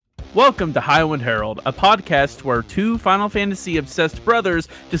Welcome to Highwind Herald, a podcast where two Final Fantasy obsessed brothers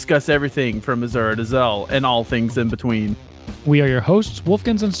discuss everything from Azura to Zell and all things in between. We are your hosts,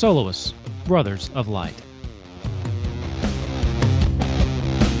 Wolfkins and Soloists, Brothers of Light.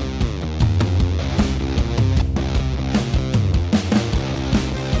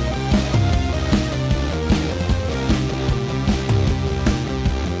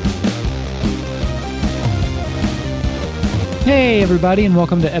 Hey everybody, and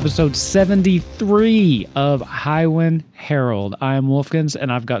welcome to episode 73 of Highwind Herald. I'm Wolfkins,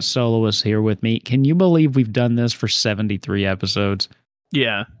 and I've got Soloists here with me. Can you believe we've done this for 73 episodes?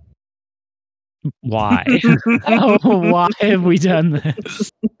 Yeah. Why? Why have we done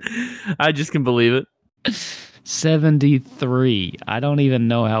this? I just can believe it. 73. I don't even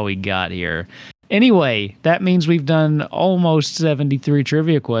know how we got here. Anyway, that means we've done almost 73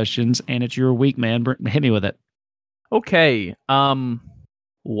 trivia questions, and it's your week, man. Hit me with it. Okay,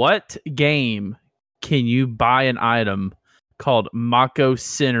 what game can you buy an item called Mako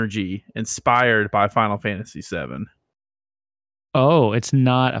Synergy inspired by Final Fantasy VII? Oh, it's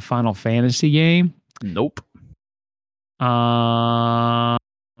not a Final Fantasy game? Nope. Answer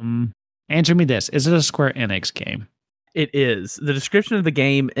me this. Is it a Square Enix game? It is. The description of the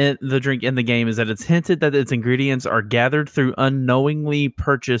game, the drink in the game, is that it's hinted that its ingredients are gathered through unknowingly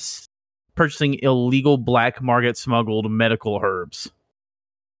purchasing illegal black market smuggled medical herbs.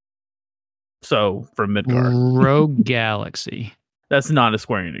 So, from Midgard. Rogue Galaxy. That's not a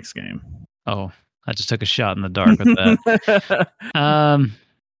Square Enix game. Oh, I just took a shot in the dark with that.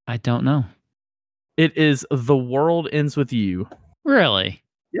 I don't know. It is The World Ends With You. Really?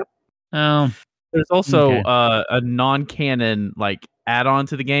 Yep. Oh. There's also a non-canon add-on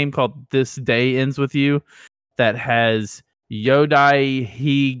to the game called This Day Ends With You that has Yodai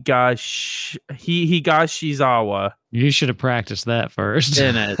Higashizawa. You should have practiced that first.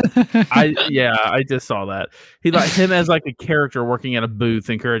 In it. I just saw that. Him as a character working at a booth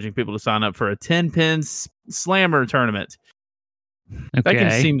encouraging people to sign up for a 10-pin slammer tournament. Okay.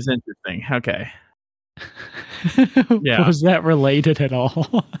 That seems interesting. Okay. Yeah. Was that related at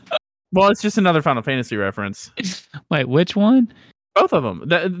all? Well, it's just another Final Fantasy reference. Wait, which one? Both of them.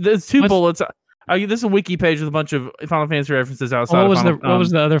 There's two bullets. This is a wiki page with a bunch of Final Fantasy references outside. What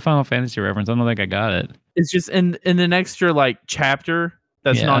was the other Final Fantasy reference? I don't think I got it. It's just in an extra chapter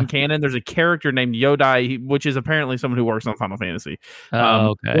that's non-canon. There's a character named Yodai, which is apparently someone who works on Final Fantasy.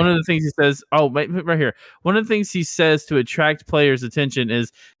 Okay. One of the things he says, right here. One of the things he says to attract players' attention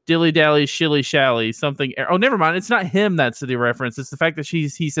is dilly dally, shilly shally, something. Oh, never mind. It's not him that's the reference. It's the fact that he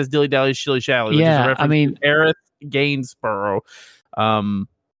says dilly dally, shilly shally, which is a reference to Aerith Gainsborough.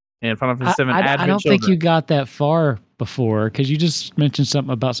 And Final Fantasy VII I don't think you got that far before, because you just mentioned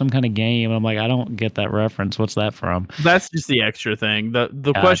something about some kind of game. I'm like, I don't get that reference. What's that from? That's just the extra thing.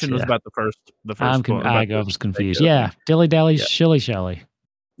 The question was about the first. I was confused. Yeah, dilly dally, shilly shally.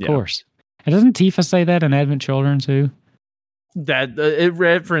 Of course. And doesn't Tifa say that in Advent Children too? That it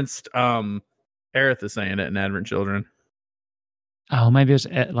referenced Aerith is saying it in Advent Children. Oh, maybe it was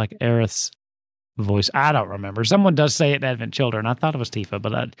Aerith's voice. I don't remember. Someone does say it in Advent Children. I thought it was Tifa,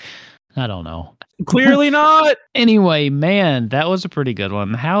 but I don't know. Clearly not. Anyway, man, that was a pretty good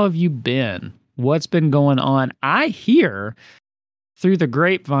one. How have you been? What's been going on? I hear through the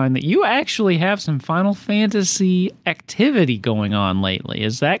grapevine that you actually have some Final Fantasy activity going on lately.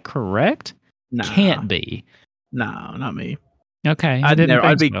 Is that correct? Nah. Can't be. No, not me. Okay. I'd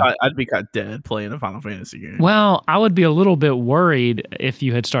be caught dead playing a Final Fantasy game. Well, I would be a little bit worried if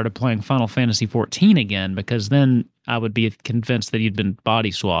you had started playing Final Fantasy 14 again, because then I would be convinced that you'd been body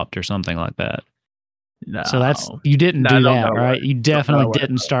swapped or something like that. No. So you didn't do that, right? You definitely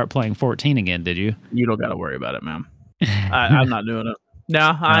didn't start playing 14 again, did you? You don't got to worry about it, man. I'm not doing it.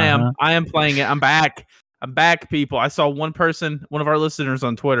 No, I am. I am playing it. I'm back. People. I saw one of our listeners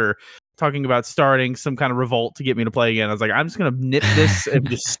on Twitter, talking about starting some kind of revolt to get me to play again. I was like, I'm just going to nip this and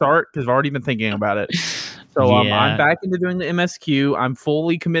just start, because I've already been thinking about it. So I'm back into doing the MSQ. I'm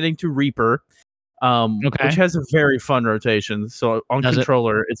fully committing to Reaper, which has a very fun rotation. So on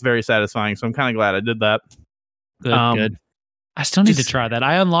controller, it's very satisfying. So I'm kind of glad I did that. Good. I still need to try that.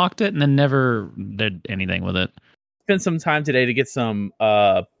 I unlocked it and then never did anything with it. Spent some time today to get some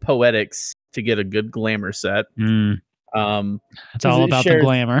poetics to get a good glamour set. It's all about the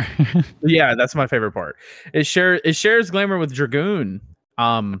glamour. Yeah, that's my favorite part. It shares glamour with Dragoon. So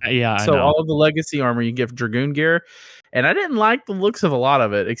all of the legacy armor you get Dragoon gear, and I didn't like the looks of a lot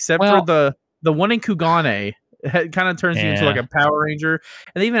of it, except for the one in Kugane. It kind of turns you into a Power Ranger,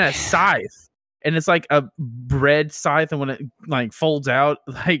 and they even has scythe, and it's like a bread scythe, and when it folds out,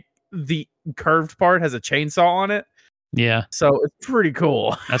 the curved part has a chainsaw on it. Yeah. So it's pretty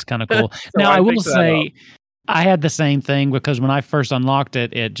cool. That's kind of cool. So Now, I will picked that up. say, I had the same thing because when I first unlocked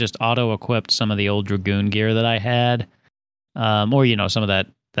it, it just auto-equipped some of the old Dragoon gear that I had, or some of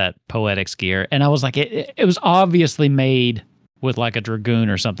that Poetics gear, and I was like, it was obviously made with like a Dragoon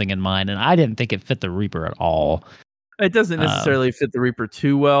or something in mind, and I didn't think it fit the Reaper at all. It doesn't necessarily fit the Reaper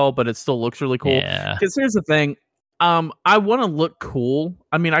too well, but it still looks really cool. Yeah. Because here's the thing. I want to look cool.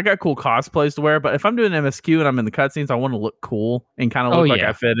 I mean, I got cool cosplays to wear, but if I'm doing MSQ and I'm in the cutscenes, I want to look cool and kind of look like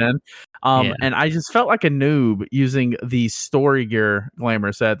I fit in. And I just felt like a noob using the story gear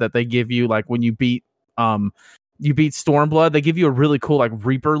glamour set that they give you, like when you beat Stormblood, they give you a really cool like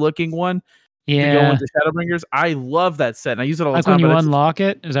Reaper looking one. Yeah. To go into Shadowbringers. I love that set, and I use it all the like time. When you unlock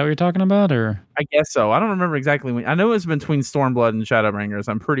it, is that what you're talking about, or? I guess so. I don't remember exactly when. I know it's between Stormblood and Shadowbringers.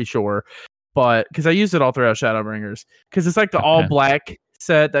 I'm pretty sure. But because I used it all throughout Shadowbringers, because it's like the all black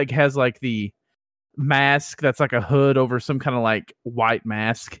set that has like the mask that's like a hood over some kind of like white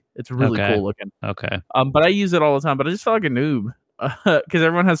mask. It's really cool looking. Okay. But I use it all the time. But I just felt like a noob because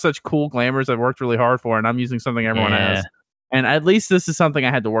everyone has such cool glamours I've worked really hard for, and I'm using something everyone has. And at least this is something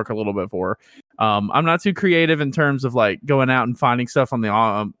I had to work a little bit for. I'm not too creative in terms of like going out and finding stuff on the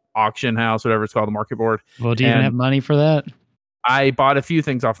auction house, whatever it's called, the market board. Well, do you even have money for that? I bought a few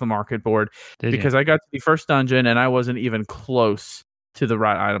things off the market board because I got to the first dungeon and I wasn't even close to the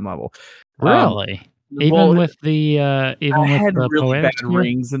right item level. Really? Even with the I had really bad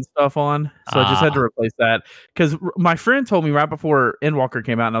rings and stuff on, so I just had to replace that. Because my friend told me right before Endwalker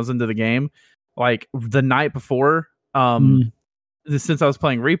came out and I was into the game, like the night before, since I was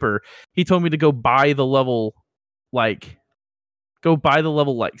playing Reaper, he told me to go buy the level like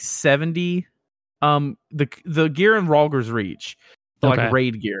 70. The gear in Rhalgr's Reach, the like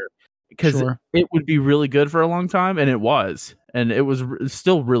raid gear, because it would be really good for a long time, and it was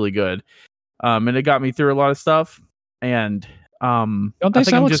still really good. And it got me through a lot of stuff. And don't they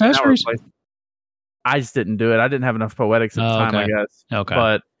sell accessories? I just didn't do it. I didn't have enough Poetics at the time, I guess. Okay,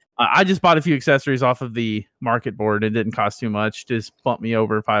 but I just bought a few accessories off of the market board. It didn't cost too much. Just bumped me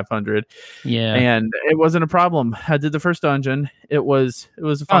over 500. Yeah, and it wasn't a problem. I did the first dungeon. It was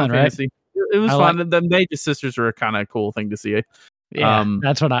a fun fantasy. Right? It was fun. The Mage's Sisters are a kind of cool thing to see. Yeah,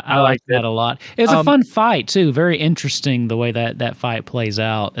 that's what I liked that a lot. It was a fun fight too. Very interesting the way that fight plays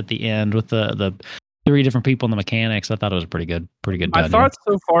out at the end with the 3 different people and the mechanics. I thought it was a pretty good. My thoughts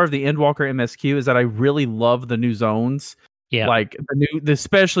so far of the Endwalker MSQ is that I really love the new zones. Yeah, like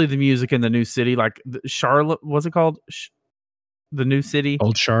especially the music in the new city, like Charlotte. What's it called? The new city,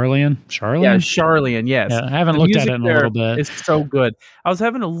 Old Sharlayan. Yeah, Sharlayan. Yes, I haven't looked at it in a little bit. It's so good. I was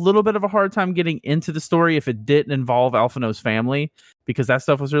having a little bit of a hard time getting into the story if it didn't involve Alphinaud's family, because that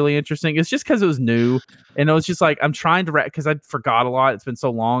stuff was really interesting. It's just because it was new, and it was just like I'm trying to because I forgot a lot. It's been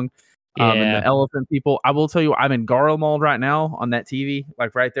so long. And the elephant people. I will tell you, I'm in Garlemald right now on that TV,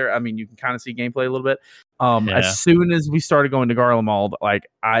 like right there. I mean, you can kind of see gameplay a little bit. As soon as we started going to Garlemald, like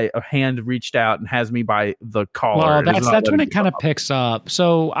a hand reached out and has me by the collar. Well, that's when it kind of picks up.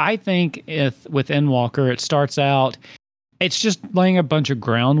 So I think with Endwalker, it starts out, it's just laying a bunch of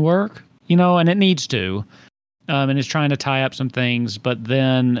groundwork, and it needs to. And it's trying to tie up some things, but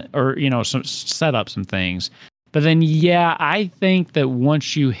then, set up some things. But then, I think that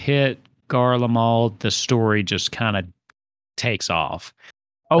once you hit Garlemald, the story just kind of takes off.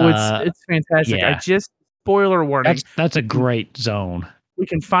 Oh, it's fantastic. Yeah. Spoiler warning. That's a great zone. We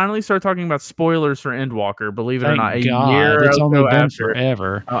can finally start talking about spoilers for Endwalker. Believe it or not, a year it's only been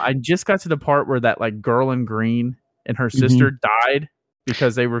forever. I just got to the part where that like girl in green and her sister died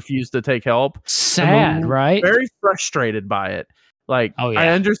because they refused to take help. Sad, right? Very frustrated by it. Like, I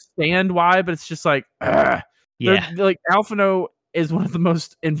understand why, but it's just like, like Alphinaud is one of the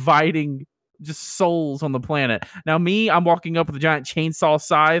most inviting just souls on the planet. Now I'm walking up with a giant chainsaw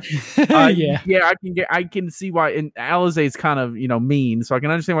scythe. I can see why. And Alizé's kind of mean, so I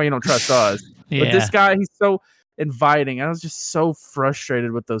can understand why you don't trust us. But this guy, he's so inviting. I was just so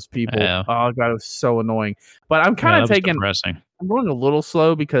frustrated with those people. Oh god, it was so annoying. But I'm kind of I'm going a little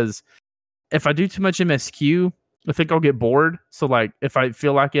slow because if I do too much MSQ, I think I'll get bored. So like if I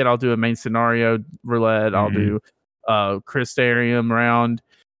feel like it, I'll do a main scenario roulette. I'll do Crystarium round,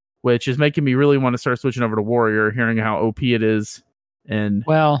 which is making me really want to start switching over to Warrior, hearing how OP it is. And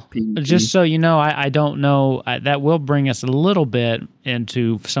PvP. Just so you know, I don't know. That will bring us a little bit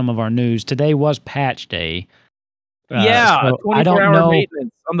into some of our news. Today was patch day. So 24-hour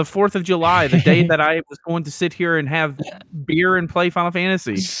maintenance on the 4th of July, the day that I was going to sit here and have beer and play Final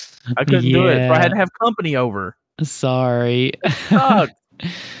Fantasy. I couldn't do it, so I had to have company over. Sorry.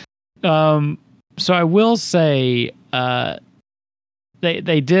 So I will say,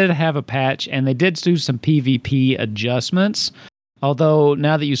 they did have a patch, and they did do some PvP adjustments. Although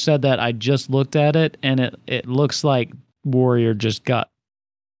now that you said that, I just looked at it, and it looks like Warrior just got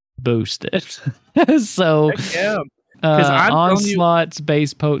boosted. So Yeah. Onslaught's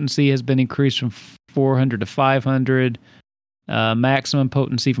base potency has been increased from 400 to 500, maximum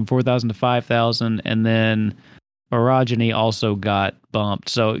potency from 4,000 to 5,000, and then Orogeny also got bumped.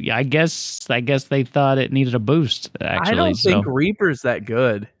 So yeah, I guess they thought it needed a boost. Actually, I don't think Reaper's that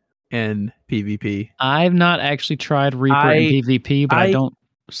good in PvP. I've not actually tried Reaper in PvP, but I don't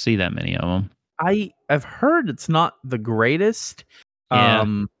see that many of them. I've heard it's not the greatest. Yeah.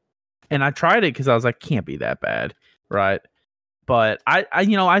 And I tried it because I was like, can't be that bad, right? But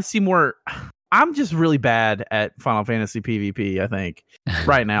I see more. I'm just really bad at Final Fantasy PvP, I think,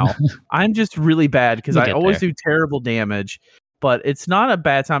 right now. I'm just really bad because I always do terrible damage, but it's not a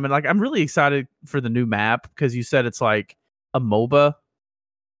bad time. And like, I'm really excited for the new map because you said it's like a MOBA.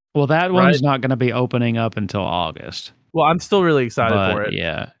 Well, that one's not going to be opening up until August. Well, I'm still really excited for it.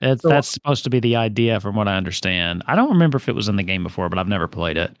 Yeah, that's supposed to be the idea from what I understand. I don't remember if it was in the game before, but I've never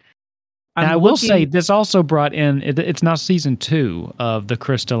played it. And I will say this also brought in, it's now season 2 of the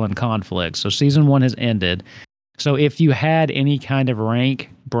Crystalline Conflict. So season 1 has ended. So if you had any kind of rank,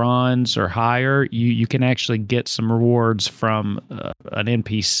 bronze or higher, you can actually get some rewards from an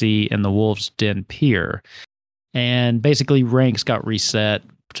NPC in the Wolf's Den Pier. And basically ranks got reset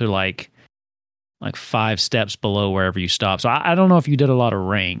to like 5 steps below wherever you stop. So I don't know if you did a lot of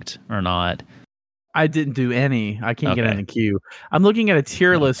ranked or not. I didn't do any. I can't get in the queue. I'm looking at a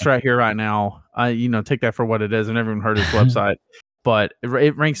tier list right here, right now. Take that for what it is. I've never even heard of this website, but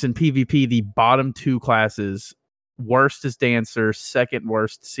it ranks in PvP the bottom 2 classes. Worst is Dancer. Second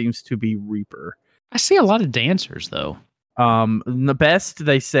worst seems to be Reaper. I see a lot of Dancers though. The best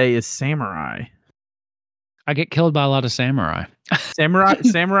they say is Samurai. I get killed by a lot of Samurai.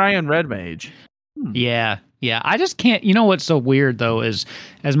 Samurai, and Red Mage. Yeah. I just can't. You know what's so weird though is,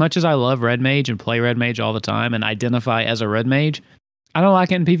 as much as I love Red Mage and play Red Mage all the time and identify as a Red Mage, I don't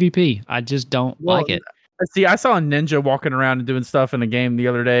like it in PvP. I just don't like it. See, I saw a ninja walking around and doing stuff in a game the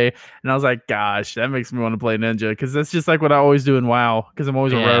other day, and I was like, "Gosh, that makes me want to play ninja," because that's just like what I always do in WoW. Because I'm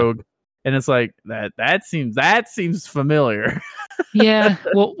always a rogue, and it's like that seems familiar. Yeah,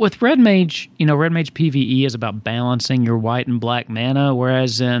 well, with Red Mage, Red Mage PvE is about balancing your white and black mana,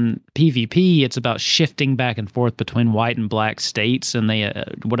 whereas in PvP, it's about shifting back and forth between white and black states, and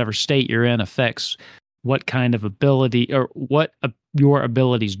whatever state you're in affects what kind of ability or what your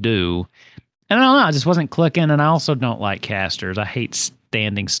abilities do. And I don't know, I just wasn't clicking, and I also don't like casters. I hate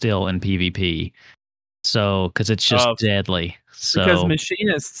standing still in PvP, because it's just deadly. So, because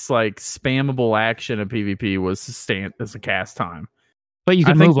Machinist's like spammable action in PvP was as a cast time. But you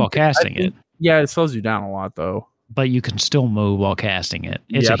can move while casting it. Yeah, it slows you down a lot though. But you can still move while casting it.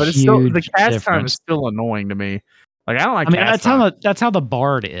 It's the cast time is still annoying to me. Like I don't like. That's how the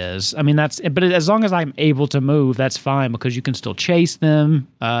Bard is. But as long as I'm able to move, that's fine because you can still chase them,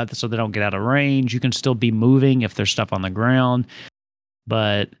 so they don't get out of range. You can still be moving if there's stuff on the ground.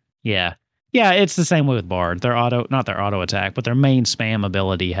 But yeah, it's the same way with Bard. Not their auto attack, but their main spam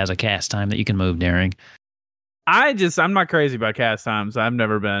ability has a cast time that you can move during. I'm not crazy about cast times. I've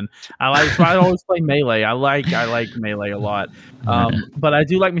never been. I always play melee. I like melee a lot. But I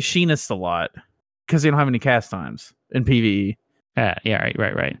do like Machinists a lot because they don't have any cast times in PvE. Yeah,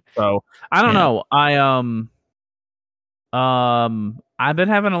 right. So I don't know. I've been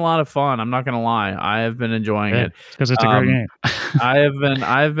having a lot of fun. I'm not gonna lie. I have been enjoying it because it's a great game.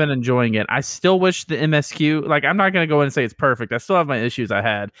 I've been enjoying it. I still wish the MSQ. Like I'm not gonna go in and say it's perfect. I still have my issues I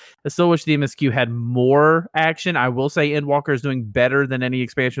had. I still wish the MSQ had more action. I will say Endwalker is doing better than any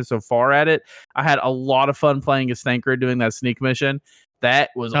expansion so far at it. I had a lot of fun playing as Thancred doing that sneak mission.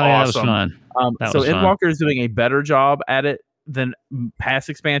 That was awesome. That was fun. So Endwalker is doing a better job at it than past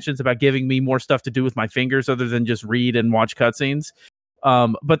expansions about giving me more stuff to do with my fingers other than just read and watch cutscenes.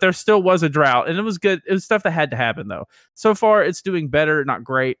 But there still was a drought, and it was good. It was stuff that had to happen, though. So far, it's doing better, not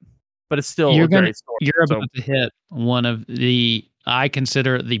great, but it's still a great story. You're about to hit one of I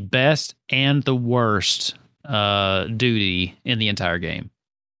consider the best and the worst duty in the entire game.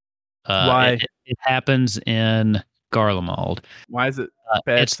 Why? It happens in Garlemald. Why is it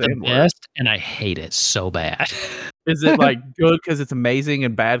bad? It's the best, and I hate it so bad. Is it like good because it's amazing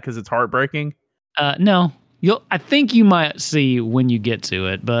and bad because it's heartbreaking? No. I think you might see when you get to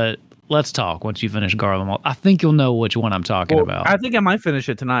it, but let's talk once you finish Garlemald. I think you'll know which one I'm talking about. I think I might finish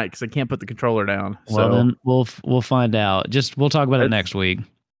it tonight because I can't put the controller down. Well, then we'll find out. We'll talk about it next week.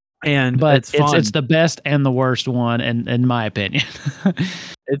 But it's the best and the worst one, in my opinion.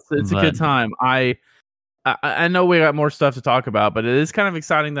 it's a good time. I know we got more stuff to talk about, but it is kind of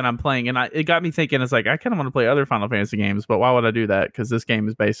exciting that I'm playing, and it got me thinking. It's like I kind of want to play other Final Fantasy games, but why would I do that? Because this game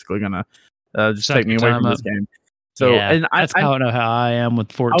is basically gonna just Suck take me your away time from up. this game. So, Yeah, and that's how I know how I am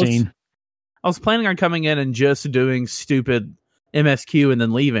with 14. I was planning on coming in and just doing stupid MSQ and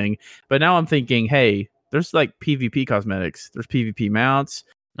then leaving, but now I'm thinking, hey, there's like PvP cosmetics, there's PvP mounts.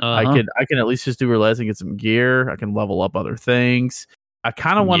 I can at least just do Relez and get some gear. I can level up other things. I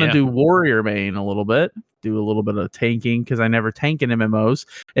kind of want to do warrior main a little bit, do a little bit of tanking because I never tank in MMOs.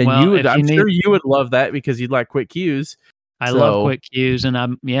 And I'm sure you would love that because you'd like quick queues. I love quick queues, and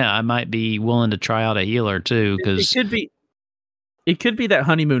I might be willing to try out a healer too because it could be that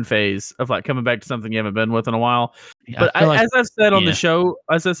honeymoon phase of like coming back to something you haven't been with in a while. But like, as I've said on the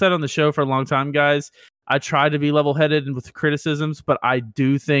show for a long time, guys, I try to be level-headed with criticisms, but I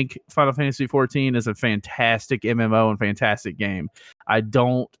do think Final Fantasy XIV is a fantastic MMO and fantastic game. I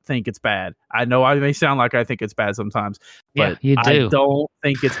don't think it's bad. I know I may sound like I think it's bad sometimes, but you do. I don't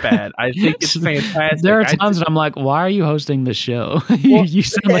think it's bad. I think it's fantastic. There are times that I'm like, why are you hosting this show? You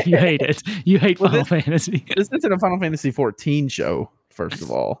sound like you hate it. You hate Final Fantasy. This isn't a Final Fantasy XIV show, first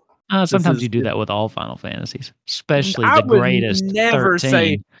of all. Sometimes you do that with all Final Fantasies, especially the greatest. Never 13.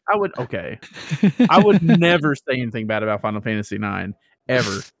 say I would never say anything bad about Final Fantasy IX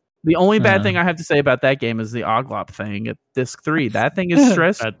ever. The only bad thing I have to say about that game is the Oglop thing at Disc 3. That thing is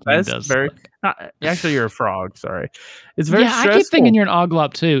stressful. That's very. Actually, you're a frog. Sorry, it's very stressful. I keep thinking you're an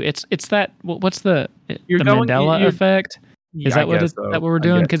Oglop too. It's that. What's the Mandela effect? Is that what we're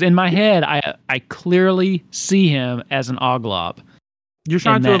doing? Because in my head, I clearly see him as an Oglop. You're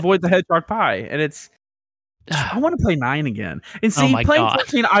trying to avoid the Hedgehog Pie, and it's. I want to play 9 again. And see, playing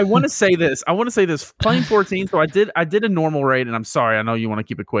 14, I want to say this. Playing 14, so I did a normal raid, and I'm sorry, I know you want to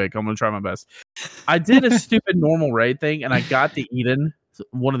keep it quick. I'm going to try my best. I did a stupid normal raid thing, and I got the Eden,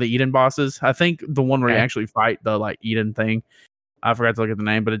 one of the Eden bosses. I think the one where you actually fight the like Eden thing. I forgot to look at the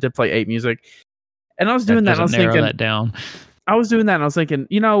name, but it did play 8 music. And I was doing that, and I was thinking, that down. I was doing that, and I was thinking,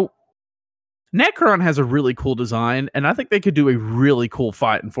 Necron has a really cool design, and I think they could do a really cool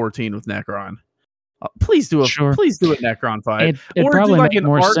fight in 14 with Necron. Please do a Necron fight. It probably makes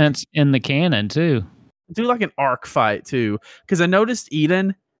more sense in the canon too. Do like an arc fight too, because I noticed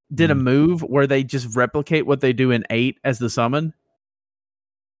Eden did a move where they just replicate what they do in 8 as the summon.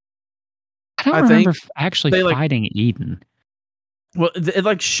 I don't remember actually fighting Eden. Well, it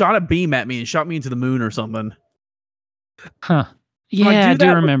like shot a beam at me and shot me into the moon or something. Huh? Yeah, I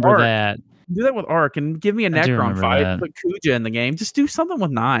do remember that. Do that with Arc and give me a Necron fight. Put Kuja in the game. Just do something with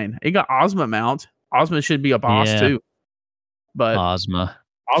 9. It got Ozma mount. Ozma should be a boss too. But Ozma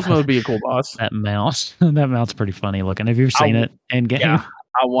would be a cool boss. That mount's pretty funny looking. Have you ever seen it in game? Yeah,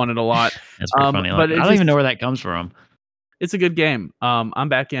 I want it a lot. That's pretty funny. But I don't even know where that comes from. It's a good game. I'm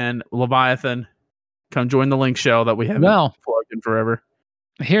back in Leviathan. Come join the Link Shell that we haven't plugged in forever.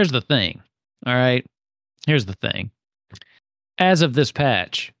 Here's the thing. All right. Here's the thing. As of this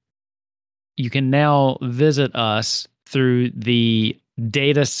patch, you can now visit us through the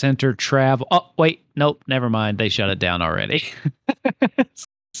data center travel. Oh, wait, nope, never mind. They shut it down already.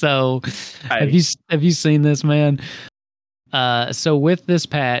 So, have you seen this, man? So with this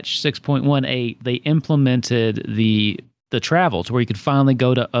patch 6.18, they implemented the travel to where you could finally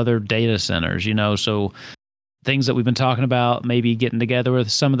go to other data centers. So things that we've been talking about, maybe getting together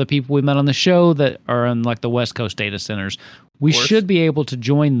with some of the people we met on the show that are in like the West Coast data centers. We should be able to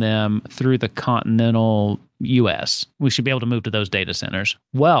join them through the continental US. We should be able to move to those data centers.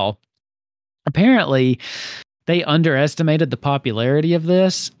 Well, apparently they underestimated the popularity of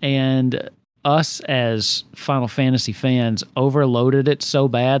this, and us as Final Fantasy fans overloaded it so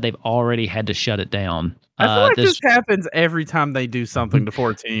bad they've already had to shut it down. I feel like this happens every time they do something to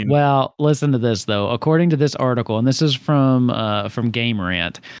 14. Well, listen to this though. According to this article, and this is from Game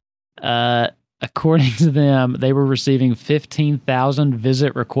Rant, according to them, they were receiving 15,000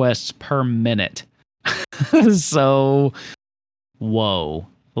 visit requests per minute. So, whoa.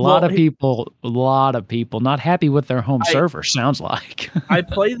 A lot of people not happy with their home server, sounds like. I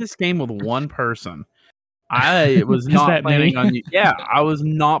play this game with one person. I was not planning on I was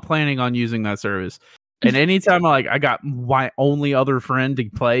not planning on using that service. And anytime I got my only other friend to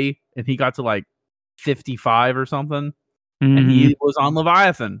play, and he got to like 55 or something, and he was on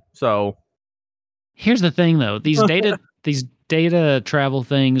Leviathan. So here's the thing, though: these data travel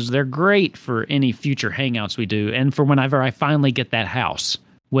things, they're great for any future hangouts we do, and for whenever I finally get that house,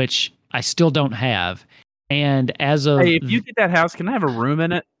 which I still don't have. And as of if you get that house, can I have a room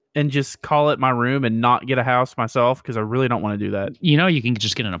in it and just call it my room and not get a house myself? Because I really don't want to do that. You can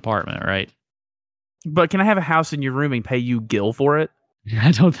just get an apartment, right? But can I have a house in your room and pay you Gil for it?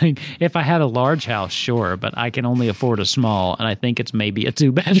 I don't think if I had a large house, sure, but I can only afford a small, and I think it's maybe a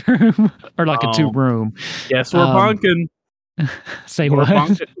 2-bedroom or like a 2-room. Yes, we're bunking. Say we're what?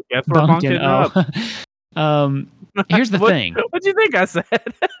 Bunking. Yes, we're bunking up. Here's the thing. What'd you think I said?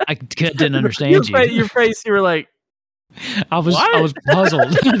 I didn't understand you. Your face, you were like, I was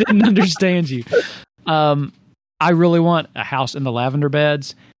puzzled. I didn't understand you. I really want a house in the lavender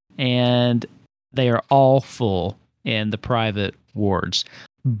beds, and they are all full in the private wards.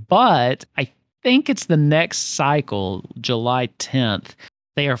 But I think it's the next cycle, July 10th.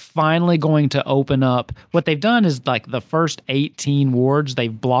 They are finally going to open up. What they've done is like the first 18 wards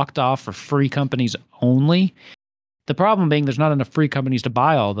they've blocked off for free companies only. The problem being there's not enough free companies to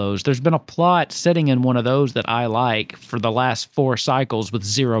buy all those. There's been a plot sitting in one of those that I like for the last 4 cycles with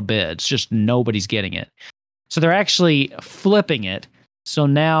 0 bids. Just nobody's getting it. So they're actually flipping it. So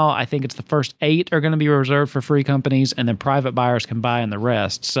now I think it's the first 8 are going to be reserved for free companies, and then private buyers can buy in the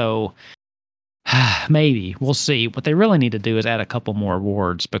rest. So maybe we'll see. What they really need to do is add a couple more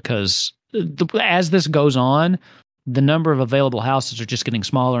wards, because as this goes on, the number of available houses are just getting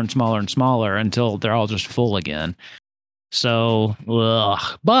smaller and smaller and smaller until they're all just full again. So,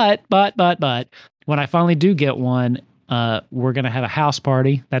 but when I finally do get one, we're going to have a house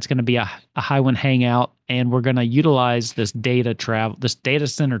party. That's going to be a Highwind hangout, and we're going to utilize this data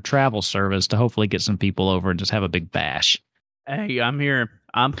center travel service to hopefully get some people over and just have a big bash. Hey, I'm here.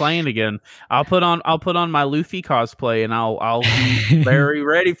 I'm playing again. I'll put on my Luffy cosplay, and I'll be very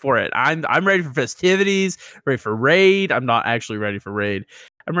ready for it. I'm ready for festivities, ready for raid. I'm not actually ready for raid.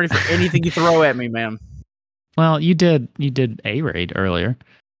 I'm ready for anything you throw at me, man. Well, you did a raid earlier.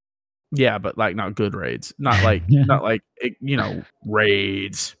 Yeah, but like not good raids. Not like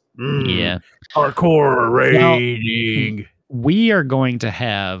raids. Yeah. Hardcore raiding. Well, we are going to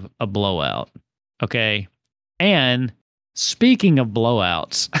have a blowout. Okay. And speaking of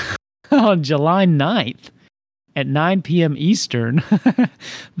blowouts, on July 9th at 9 p.m. Eastern,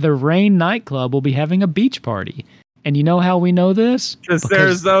 the Rain nightclub will be having a beach party. And you know how we know this? Because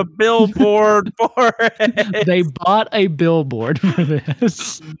there's a billboard for it. They bought a billboard for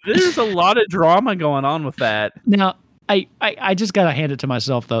this. There's a lot of drama going on with that. Now, I just got to hand it to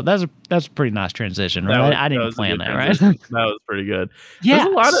myself, though. That's a pretty nice transition, right? I didn't plan that, right? That was pretty good. Yeah.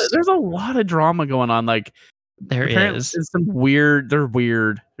 There's a lot of drama going on. Like, there is. It's some weird. They're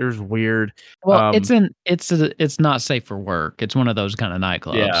weird. There's weird. Well, it's not safe for work. It's one of those kind of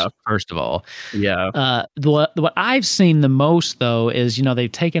nightclubs. Yeah. First of all. Yeah. What I've seen the most though is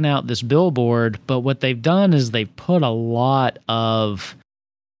they've taken out this billboard, but what they've done is they've put a lot of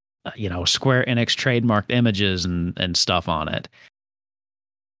Square Enix trademarked images and stuff on it.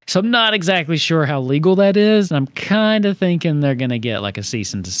 So I'm not exactly sure how legal that is. I'm kind of thinking they're going to get like a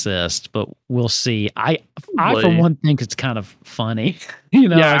cease and desist, but we'll see. I for one think it's kind of funny.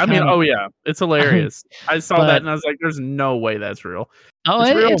 Yeah, it's hilarious. I saw that and I was like, "There's no way that's real." Oh,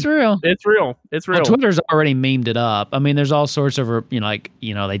 it's real. It's real. It's real. Well, Twitter's already memed it up. I mean, there's all sorts of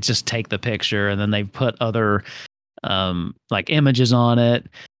they just take the picture and then they put other images on it.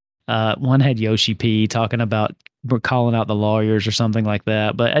 One had Yoshi P talking about calling out the lawyers or something like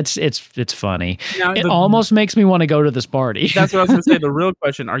that, but it's funny. Now, it almost makes me want to go to this party. That's what I was going to say. The real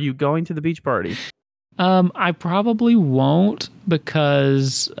question: are you going to the beach party? I probably won't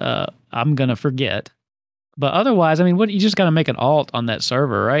because I'm gonna forget. But otherwise, I mean, you just got to make an alt on that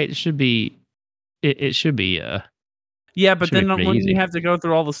server, right? It should be. It should be. Yeah, but then wouldn't you have to go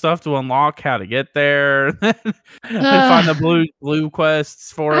through all the stuff to unlock how to get there, and find the blue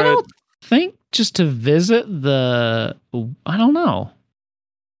quests for it? I don't think just to visit I don't know.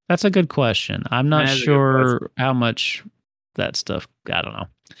 That's a good question. I'm not sure how much that stuff. I don't know.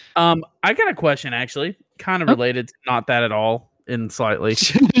 I got a question actually, kind of related to not that at all, in slightly.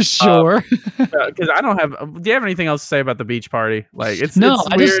 Sure. Because I don't have. Do you have anything else to say about the beach party? Like, it's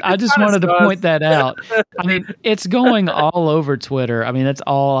I just wanted to point that out. I mean, it's going all over Twitter. I mean, that's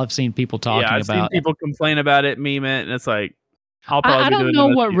all I've seen people talking about. I've seen people complain about it, meme it, and it's like, I don't know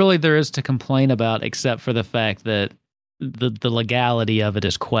what really there is to complain about, except for the fact that the legality of it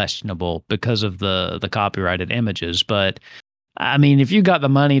is questionable because of the copyrighted images. But I mean, if you got the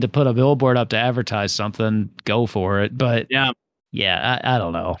money to put a billboard up to advertise something, go for it. But yeah, I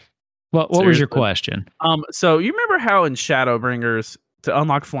don't know. What was your question? So you remember how in Shadowbringers to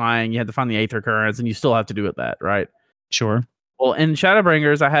unlock flying, you had to find the Aether Currents, and you still have to do that, right? Sure. Well, in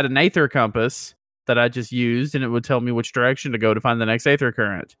Shadowbringers, I had an Aether Compass that I just used, and it would tell me which direction to go to find the next Aether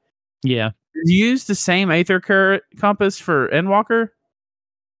Current. Yeah. Did you use the same Aether Compass for Endwalker?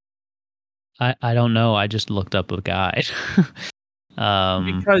 I don't know. I just looked up a guide.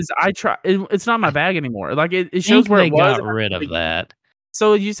 Because I try, it's not in my bag anymore. Like it shows where it was. They got rid of that.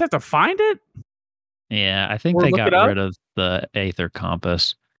 So you just have to find it? Yeah, I think Or they look got it up? rid of the Aether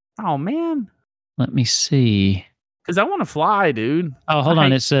compass. Oh man. Let me see. Because I want to fly, dude. Oh, hold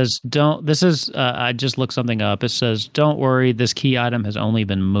on. It says, don't. This is, I just looked something up. It says, don't worry, this key item has only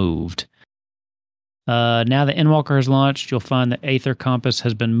been moved. Now the Endwalker has launched, you'll find the Aether Compass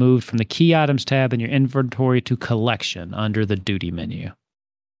has been moved from the Key Items tab in your inventory to Collection under the Duty menu.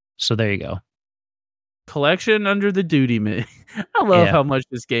 So there you go. Collection under the duty menu. I love how much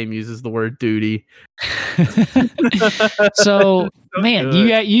this game uses the word duty. So man,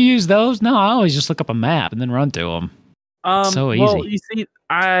 you use those? No, I always just look up a map and then run to them. So easy. Well, you see,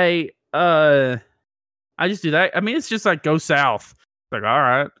 I just do that. I mean, it's just like go south. Like, all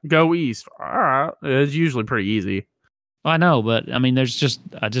right, go east. All right, it's usually pretty easy. I know, but I mean, I just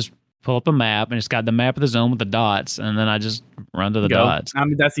pull up a map and it's got the map of the zone with the dots, and then I just run to the dots. I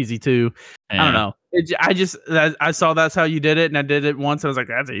mean, that's easy too. Yeah. I don't know. I saw that's how you did it, and I did it once. I was like,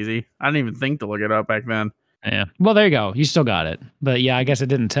 that's easy. I didn't even think to look it up back then. Yeah. Well, there you go. You still got it. But yeah, I guess it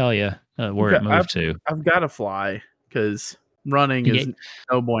didn't tell you where it moved to. I've got to fly because running is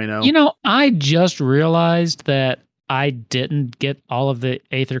no bueno. You know, I just realized that I didn't get all of the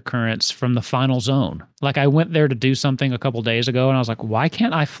Aether currents from the final zone. Like, I went there to do something a couple days ago, and I was like, why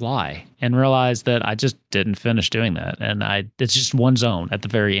can't I fly? And realized that I just didn't finish doing that. And it's just one zone at the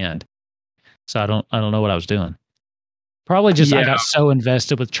very end. So I don't know what I was doing. Probably just I got so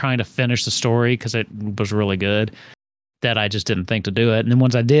invested with trying to finish the story because it was really good that I just didn't think to do it. And then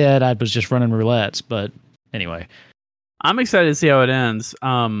once I did, I was just running roulettes. But anyway, I'm excited to see how it ends.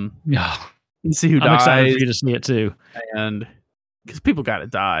 Yeah. And see who dies. I'm excited for you to see it too. And because people got to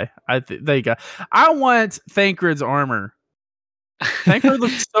die. I want Thancred's armor. Thancred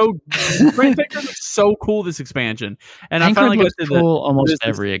looks so cool this expansion. And Thancred I finally got to cool almost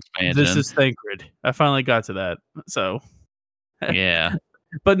every expansion. This is Thancred. I finally got to that. So yeah.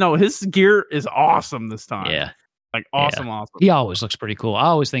 But no, his gear is awesome this time. Yeah. Like awesome. He always looks pretty cool. I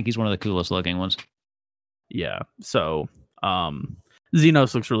always think he's one of the coolest looking ones. Yeah. So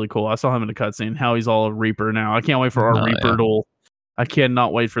Xenos looks really cool. I saw him in a cutscene. How he's all a Reaper now. I can't wait for our Reaper duel. I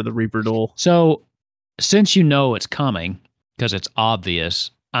cannot wait for the Reaper duel. So, since you know it's coming, because it's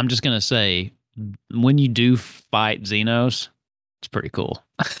obvious, I'm just gonna say, when you do fight Xenos, it's pretty cool.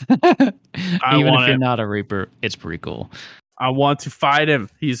 Even if you're not a Reaper, it's pretty cool. I want to fight him.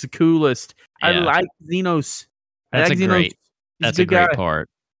 He's the coolest. Yeah. I like Xenos. That's a great part.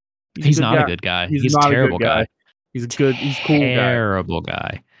 He's not a good guy. He's a terrible guy. He's cool guy. Terrible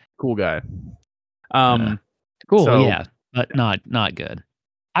guy. Cool guy. Cool, yeah, but not good.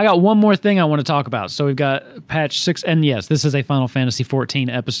 I got one more thing I want to talk about. So we've got patch 6, and yes, this is a Final Fantasy 14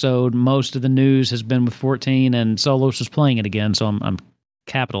 episode. Most of the news has been with 14, and Solos was playing it again, so I'm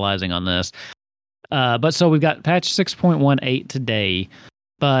capitalizing on this. But so we've got patch 6.18 today,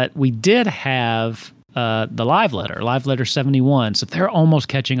 but we did have the live letter 71. So they're almost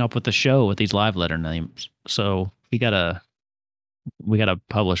catching up with the show with these live letter names. So we gotta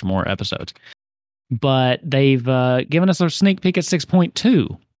publish more episodes. But they've given us a sneak peek at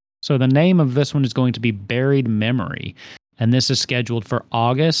 6.2. So the name of this one is going to be Buried Memory. And this is scheduled for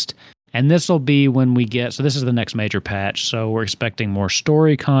August. And this will be when we get... So this is the next major patch. So we're expecting more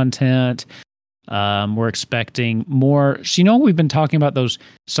story content. We're expecting more... So you know, we've been talking about those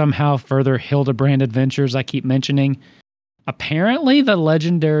somehow further Hildebrand adventures I keep mentioning. Apparently, the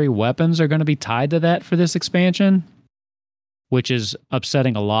legendary weapons are going to be tied to that for this expansion, which is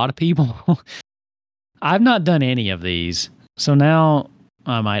upsetting a lot of people. I've not done any of these, so now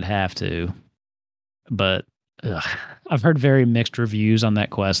I might have to. But I've heard very mixed reviews on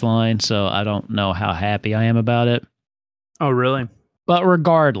that quest line, so I don't know how happy I am about it. Oh, really? But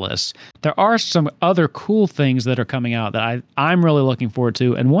regardless, there are some other cool things that are coming out that I'm really looking forward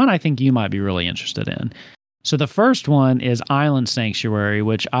to, and one I think you might be really interested in. So the first one is Island Sanctuary,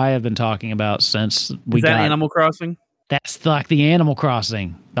 which I have been talking about since we got... Animal Crossing? That's like the Animal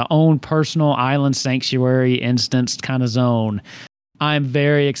Crossing, the own personal island sanctuary instanced kind of zone. I'm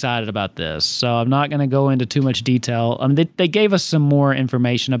very excited about this. So I'm not going to go into too much detail. I mean, they gave us some more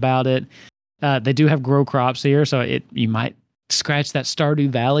information about it. They do have grow crops here, so you might scratch that Stardew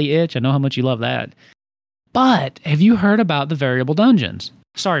Valley itch. I know how much you love that. But have you heard about the variant dungeons?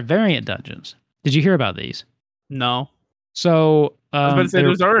 Did you hear about these? No. So I was about to say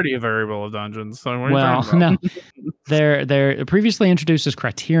there's already a variable of dungeons. So what are you talking about? No, they're previously introduced as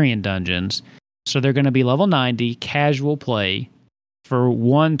Criterion dungeons, so they're going to be level 90 casual play for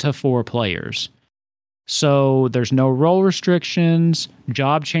 1 to 4 players. So there's no role restrictions.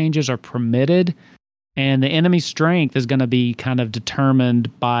 Job changes are permitted. And the enemy strength is going to be kind of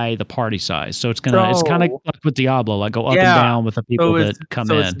determined by the party size. So it's it's kind of like with Diablo, like go up and down with the people that come in.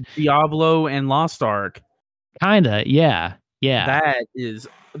 So it's Diablo and Lost Ark. Kinda, yeah. That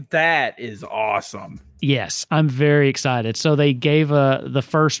is awesome. Yes, I'm very excited. So they gave the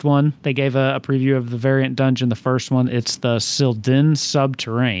first one. They gave a preview of the variant dungeon. The first one, it's the Sildin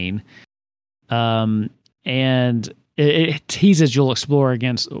Subterrane, and it teases you'll explore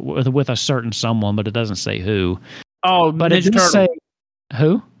with a certain someone, but it doesn't say who. Oh, but Ninja it does Turtle. Say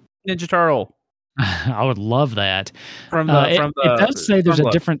who? Ninja Turtle. I would love that. It does say there's a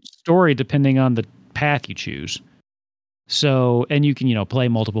different story depending on the path you choose. So, and you can, play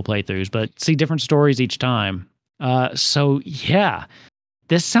multiple playthroughs, but see different stories each time. So yeah,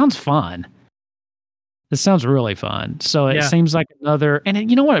 this sounds fun. This sounds really fun. So it seems like another, and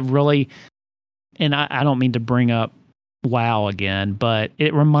you know what, and I don't mean to bring up WoW again, but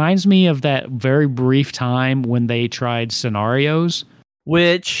it reminds me of that very brief time when they tried scenarios,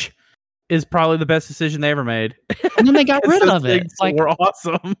 which is probably the best decision they ever made. And then they got rid of it. Like, were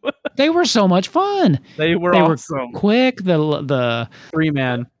awesome. They were so much fun. They were awesome. Were quick. The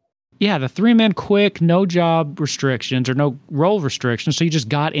 3-man. Yeah, the 3-man quick, no job restrictions or no role restrictions. So you just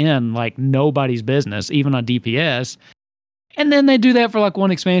got in like nobody's business, even on DPS. And then they do that for like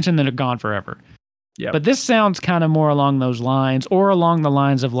one expansion, then they're gone forever. Yeah. But this sounds kind of more along those lines, or along the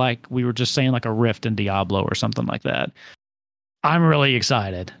lines of like we were just saying, like a Rift in Diablo or something like that. I'm really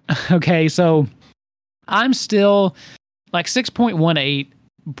excited. Okay, so I'm still like 6.18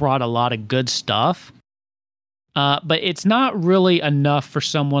 brought a lot of good stuff, but it's not really enough for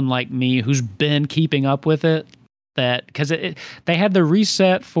someone like me who's been keeping up with it. That because they had the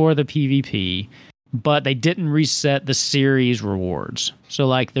reset for the PvP, but they didn't reset the series rewards. So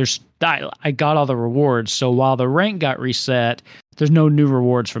like I got all the rewards. So while the rank got reset, there's no new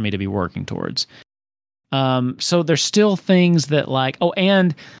rewards for me to be working towards. So there's still things that like,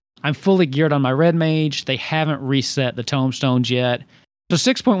 and I'm fully geared on my red mage. They haven't reset the tomestones yet. So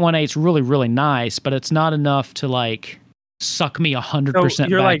 6.18 is really, really nice, but it's not enough to like suck me 100% back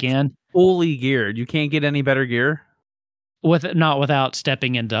like in. Fully geared. You can't get any better gear not without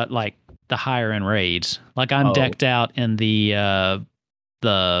stepping into like the higher end raids. Like I'm decked out in the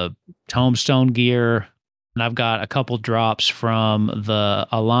tombstone gear. And I've got a couple drops from the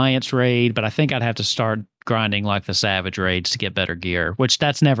Alliance raid, but I think I'd have to start grinding like the Savage raids to get better gear, which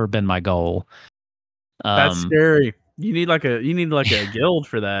that's never been my goal. That's scary. You need like a guild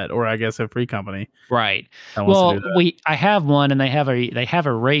for that, or I guess a free company. Right. Well, I have one, and they have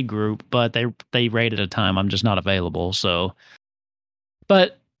a raid group, but they raid at a time. I'm just not available. So,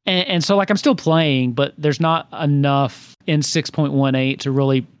 but and so like I'm still playing, but there's not enough in 6.18 to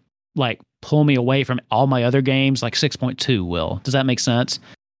really like pull me away from all my other games like 6.2 will. Does that make sense?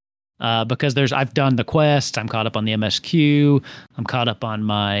 Because I've done the quests, I'm caught up on the MSQ, I'm caught up on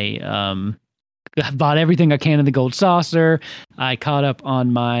my I've bought everything I can in the Gold Saucer. I caught up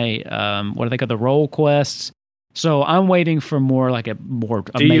on my what do they call the role quests. So I'm waiting for more like a major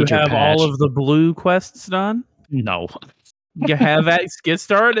patch. Do you have all of the blue quests done? No. You have get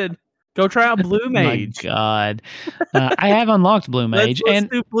started. Go try out Blue Mage. My God, I have unlocked Blue Mage. Let's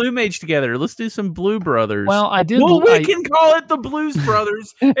do Blue Mage together. Let's do some Blue Brothers. Well, I did. Well, we can call it the Blues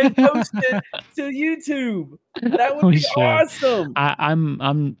Brothers and post it to YouTube. That would be awesome.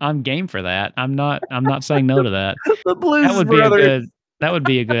 I'm game for that. I'm not saying no to that. The Blues Brothers. That would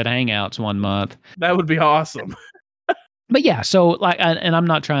be a good Hangouts one month. That would be awesome. But yeah, so like, and I'm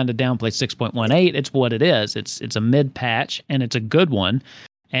not trying to downplay 6.18. It's what it is. It's a mid patch, and it's a good one.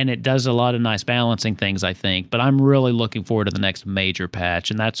 And it does a lot of nice balancing things, I think. But I'm really looking forward to the next major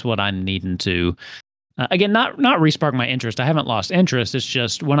patch, and that's what I'm needing to, again, not respark my interest. I haven't lost interest. It's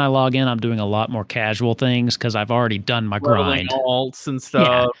just when I log in, I'm doing a lot more casual things because I've already done my grind. Alts and stuff.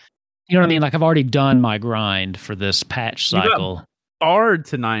 Yeah. You know what I mean? Like I've already done my grind for this patch cycle. You got Bard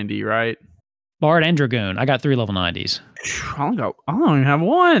to 90, right? Bard and Dragoon. I got 3 level 90s. I don't even have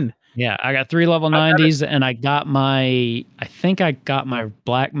one. Yeah, I got 3 level 90s, and I think I got my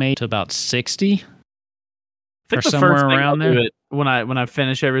Black Mage to about 60. Or somewhere around there. When I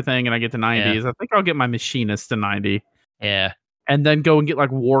finish everything and I get to 90s, I think I'll get my Machinist to 90. Yeah. And then go and get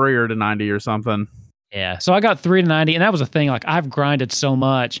like Warrior to 90 or something. Yeah. So I got 3 to 90, and that was a thing. Like I've grinded so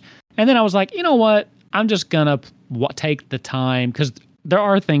much. And then I was like, you know what? I'm just going to take the time, because there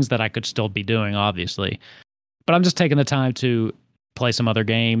are things that I could still be doing, obviously. But I'm just taking the time to play some other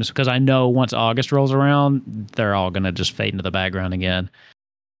games, because I know once August rolls around, they're all going to just fade into the background again.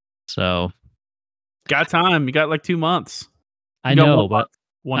 So got time. You got like 2 months. I know, but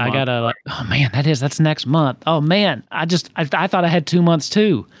I got to like, oh man, that's next month. Oh man, I thought I had 2 months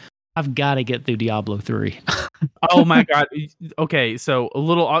too. I've got to get through Diablo 3. Oh my god. Okay, so a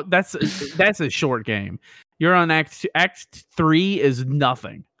little that's a short game. You're on Act 3 is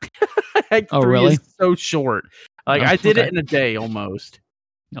nothing. Act 3 really? is so short. Like I did it in a day almost.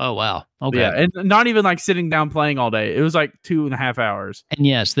 Oh wow. Okay. Yeah, and not even like sitting down playing all day. It was like 2.5 hours. And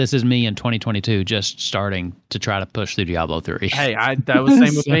yes, this is me in 2022 just starting to try to push through Diablo 3. Hey, that was the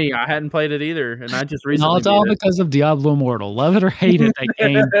same with me. I hadn't played it either, and I just recently. No, it's all because of Diablo Immortal. Love it or hate it, that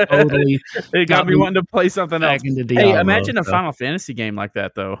game totally it got me wanting to play something else. Into Diablo, hey, imagine a Final Fantasy game like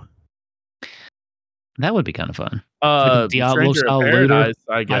that though. That would be kind of fun. Like Diablo style looter,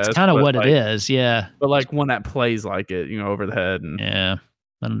 I guess. That's kind of what it is, yeah. But like one that plays like it, over the head. And... Yeah,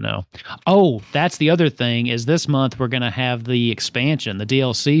 I don't know. Oh, that's the other thing is this month we're going to have the expansion, the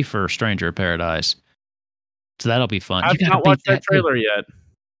DLC for Stranger of Paradise. So that'll be fun. I've not watched that trailer yet.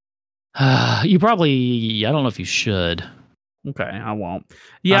 You probably, I don't know if you should. Okay, I won't.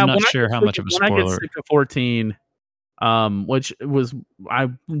 Yeah, I'm not sure how much of a spoiler. When I get sick of 14, which was, I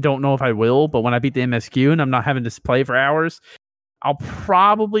don't know if I will, but when I beat the MSQ and I'm not having to play for hours, I'll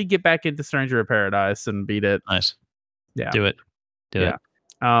probably get back into Stranger of Paradise and beat it. Nice. Yeah. Do it. Do it.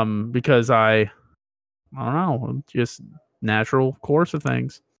 Because I don't know, just natural course of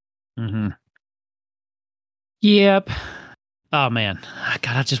things. Mm-hmm. Yep. Oh man,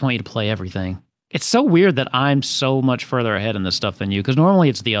 God, I just want you to play everything. It's so weird that I'm so much further ahead in this stuff than you, because normally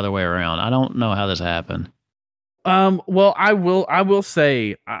it's the other way around. I don't know how this happened. Well, I will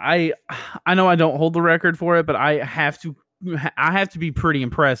say I know I don't hold the record for it, but I have to be pretty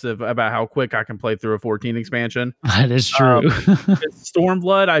impressive about how quick I can play through a 14 expansion. That is true.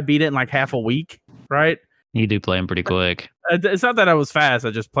 Stormblood, I beat it in like half a week, right? You do play them pretty quick. It's not that I was fast;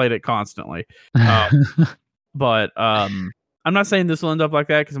 I just played it constantly. But I'm not saying this will end up like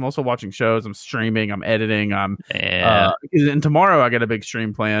that because I'm also watching shows, I'm streaming, I'm editing, and tomorrow I got a big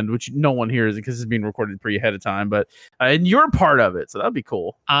stream planned, which no one hears because it's being recorded pretty ahead of time. But and you're part of it, so that'd be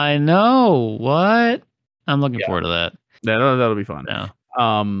cool. I know what I'm looking forward to that. Yeah, that'll be fun. Yeah.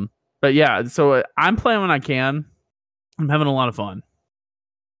 But yeah, so I'm playing when I can. I'm having a lot of fun.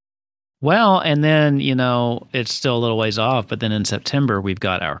 Well, and then, it's still a little ways off, but then in September, we've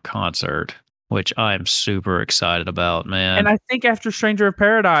got our concert, which I'm super excited about, man. And I think after Stranger of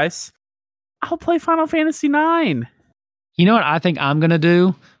Paradise, I'll play Final Fantasy IX. You know what I think I'm going to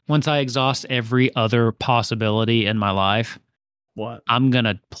do once I exhaust every other possibility in my life? What? I'm going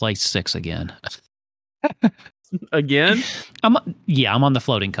to play 6 again. Again? I'm on the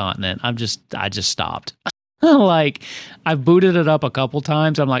floating continent. I just stopped. Like, I've booted it up a couple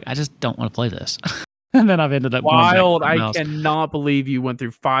times. I'm like, I just don't want to play this. And then I've ended up wild. I cannot believe you went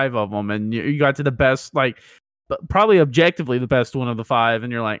through 5 of them and you got to the best, like probably objectively the best one of the 5,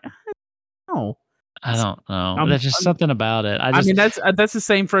 and you're like, no. I don't know. There's just something about it. I mean, that's the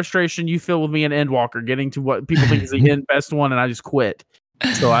same frustration you feel with me and Endwalker, getting to what people think is the best one, and I just quit.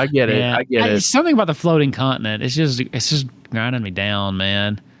 So I get it. I get it. It's something about the floating continent. It's just grinding me down,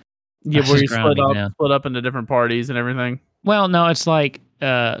 man. Yeah, where you split up into different parties and everything. Well, no, it's like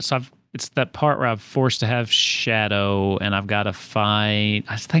it's that part where I'm forced to have Shadow, and I've got to fight.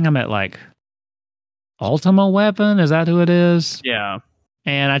 I think I'm at like Ultima Weapon. Is that who it is? Yeah.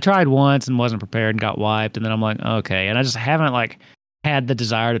 And I tried once and wasn't prepared and got wiped, and then I'm like, okay. And I just haven't like had the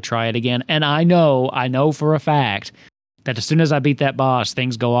desire to try it again. And I know for a fact that as soon as I beat that boss,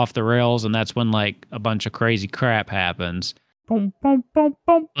 things go off the rails, and that's when like a bunch of crazy crap happens.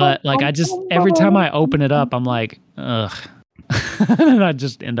 But like every time I open it up, I'm like, ugh. And I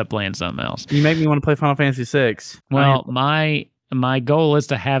just end up playing something else. You make me want to play Final Fantasy VI. Well, my goal is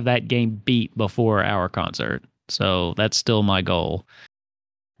to have that game beat before our concert. So that's still my goal.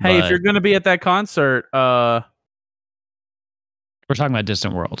 Hey, if you're going to be at that concert, we're talking about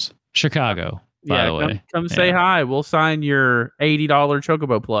Distant Worlds, Chicago, by the way. Come say hi. We'll sign your $80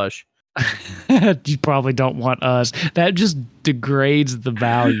 Chocobo plush. You probably don't want us. That just degrades the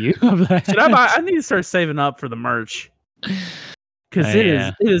value of that. I need to start saving up for the merch because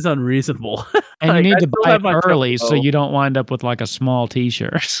it is unreasonable. And you need to buy it early so you don't wind up with like a small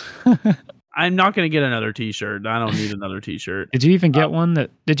T-shirt. I'm not going to get another T-shirt. I don't need another T-shirt. Did you even get one?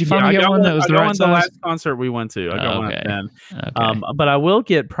 Did you finally get one that was the right size? The last concert we went to. I got one at 10. Okay. But I'll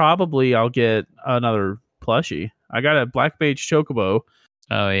get another plushie. I got a Black Mage Chocobo.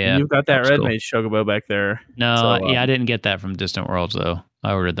 Oh yeah, you've got that Red Mage Chocobo back there. No, I didn't get that from Distant Worlds though.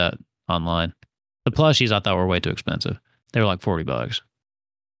 I ordered that online. The plushies I thought were way too expensive. They were like $40.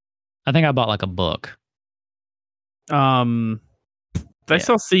 I think I bought like a book. They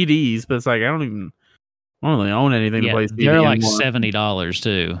sell CDs, but it's like I don't really own anything to play CD. They're like $70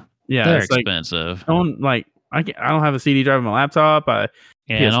 too. Yeah, they're expensive. I don't have a CD drive on my laptop.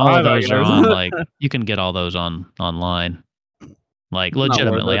 Yeah, and all of those are on, like, you can get all those online. Like,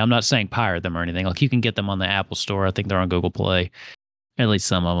 legitimately. I'm not saying pirate them or anything. Like, you can get them on the Apple Store. I think they're on Google Play. At least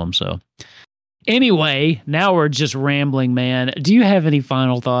some of them, so. Anyway, now we're just rambling, man. Do you have any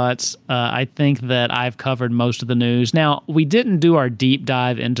final thoughts? I think that I've covered most of the news. Now, we didn't do our deep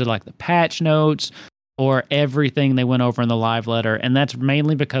dive into, like, the patch notes or everything they went over in the live letter, and that's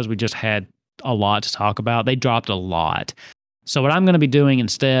mainly because we just had a lot to talk about. They dropped a lot. So what I'm going to be doing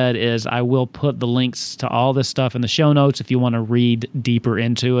instead is I will put the links to all this stuff in the show notes if you want to read deeper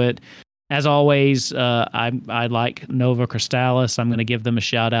into it. As always, I like Nova Crystallis. I'm going to give them a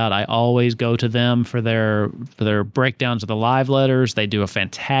shout out. I always go to them for their breakdowns of the live letters. They do a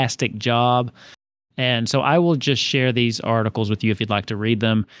fantastic job. And so I will just share these articles with you if you'd like to read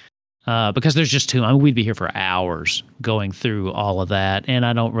them. Because there's just too, I mean, we'd be here for hours going through all of that, and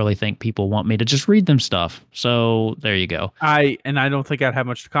I don't really think people want me to just read them stuff. So there you go. I don't think I'd have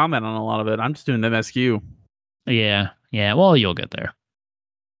much to comment on a lot of it. I'm just doing MSQ. Yeah. Well, you'll get there.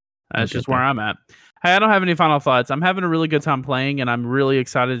 That's just where I'm at. Hey, I don't have any final thoughts. I'm having a really good time playing, and I'm really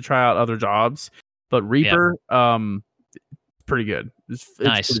excited to try out other jobs. But Reaper, pretty good. It's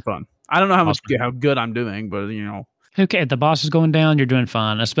nice. Pretty fun. I don't know how good I'm doing, but you know. Okay, the boss is going down. You're doing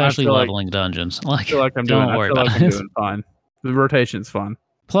fine, especially leveling dungeons. Like, I feel like I'm doing fine. The rotation's fun.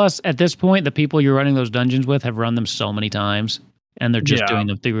 Plus, at this point, the people you're running those dungeons with have run them so many times, and they're just doing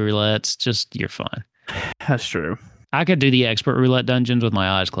them through roulettes. Just, you're fine. That's true. I could do the expert roulette dungeons with my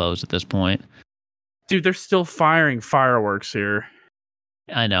eyes closed at this point. Dude, they're still firing fireworks here.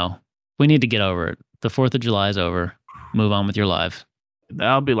 I know. We need to get over it. The 4th of July is over. Move on with your life.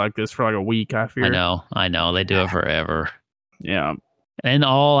 I'll be like this for like a week, I fear. I know. They do it forever. Yeah. In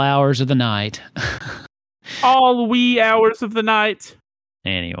all hours of the night. All wee hours of the night.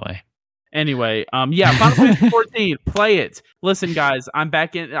 Anyway, Final Fantasy 14, play it. Listen, guys, I'm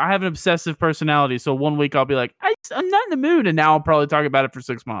back in. I have an obsessive personality, so one week I'll be like, I'm not in the mood, and now I'll probably talk about it for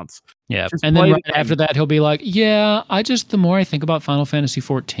 6 months. Yeah, and then right after that, he'll be like, yeah, the more I think about Final Fantasy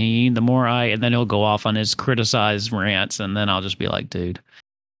 14, the more and then he'll go off on his criticized rants, and then I'll just be like, dude.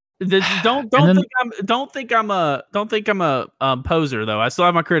 Don't think I'm a poser though. I still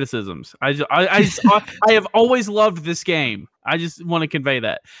have my criticisms. I have always loved this game. I just want to convey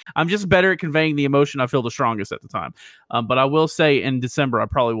that. I'm just better at conveying the emotion I feel the strongest at the time. But I will say in December I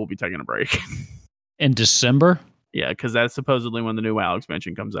probably will be taking a break. In December? Yeah, because that's supposedly when the new WoW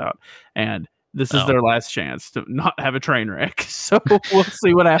expansion comes out, and this is their last chance to not have a train wreck. So we'll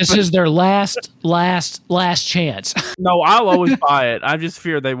see what happens. This is their last chance. No, I'll always buy it. I just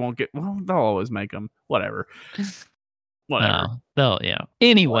fear they won't get. Well, they'll always make them. Whatever.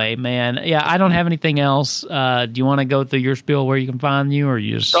 Anyway, man. Yeah, I don't have anything else. Do you want to go through your spiel where you can find you, or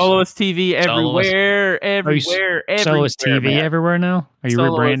you just Soloist TV everywhere? Soloist TV man. Everywhere now? Are you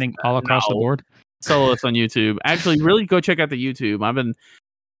rebranding all across the board? Soloist on YouTube. Actually, really go check out the YouTube.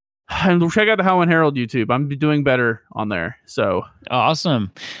 And check out the Highwind Herald YouTube. I'm doing better on there. So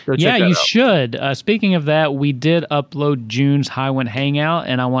awesome. Yeah, you should. Speaking of that, we did upload June's Highwind Hangout,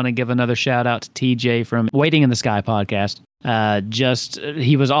 and I want to give another shout out to TJ from Waiting in the Sky podcast.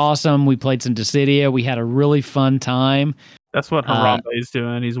 He was awesome. We played some Dissidia. We had a really fun time. That's what Harambe is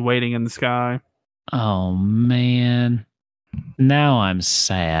doing. He's waiting in the sky. Oh man. Now I'm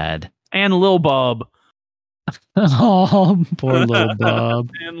sad. And Lil Bub. Oh, poor little Bub.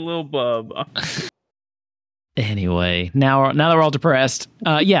 And Lil Bub. Anyway, now that we're all depressed,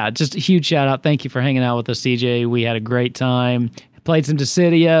 just a huge shout out. Thank you for hanging out with us, CJ. We had a great time. Played some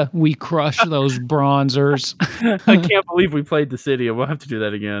Dissidia. We crushed those bronzers. I can't believe we played Dissidia. We'll have to do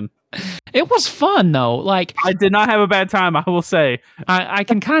that again. It was fun though. Like, I did not have a bad time, I will say. I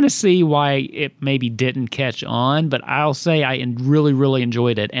can kind of see why it maybe didn't catch on, but I'll say I really, really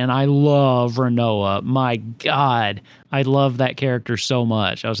enjoyed it. And I love Rinoa. My God, I love that character so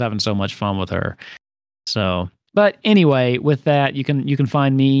much. I was having so much fun with her. So, but anyway, with that, you can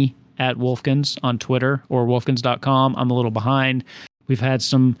find me at Wolfkins on Twitter or wolfkins.com. I'm a little behind. We've had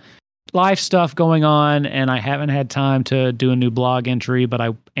some life stuff going on, and I haven't had time to do a new blog entry, but I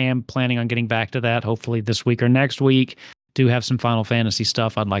am planning on getting back to that hopefully this week or next week. Do have some Final Fantasy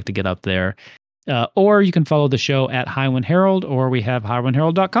stuff I'd like to get up there. Or you can follow the show at Highwind Herald, or we have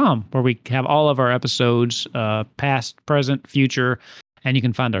highwindherald.com, where we have all of our episodes, past, present, future, and you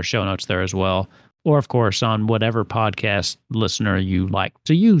can find our show notes there as well. Or, of course, on whatever podcast listener you like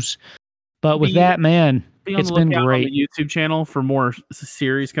to use. But with that, man, it's been great. On the YouTube channel for more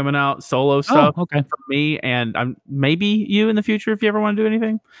series coming out, solo stuff from me, and maybe you in the future if you ever want to do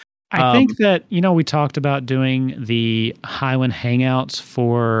anything. I think that, we talked about doing the Highwind Hangouts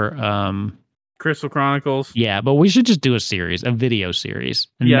for Crystal Chronicles. Yeah, but we should just do a video series,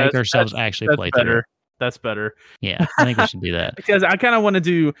 and make ourselves actually play better. through it. That's better. Yeah, I think we should do that. Because I kind of want to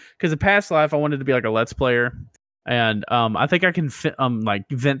do, because in past life I wanted to be like a Let's Player, and I think I can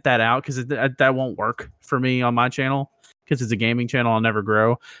vent that out, because that won't work for me on my channel, because it's a gaming channel. I'll never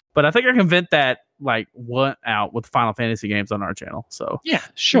grow, but I think I can vent that out with Final Fantasy games on our channel. So yeah,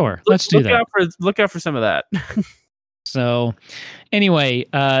 sure, let's do that. Look out for some of that. So anyway,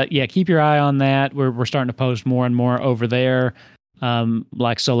 keep your eye on that. We're starting to post more and more over there.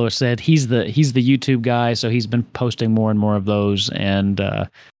 Like Solo said, he's the YouTube guy, so he's been posting more and more of those, and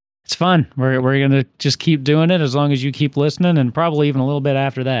it's fun. We're gonna just keep doing it as long as you keep listening, and probably even a little bit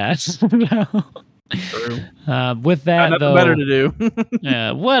after that. True. With that, nothing though, better to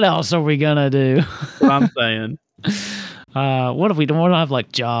do. What else are we gonna do? What I'm saying. What if we don't have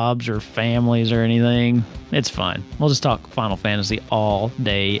like jobs or families or anything? It's fine. We'll just talk Final Fantasy all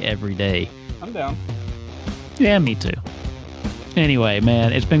day, every day. I'm down. Yeah, me too. Anyway,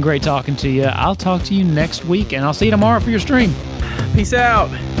 man, it's been great talking to you. I'll talk to you next week, and I'll see you tomorrow for your stream. Peace out.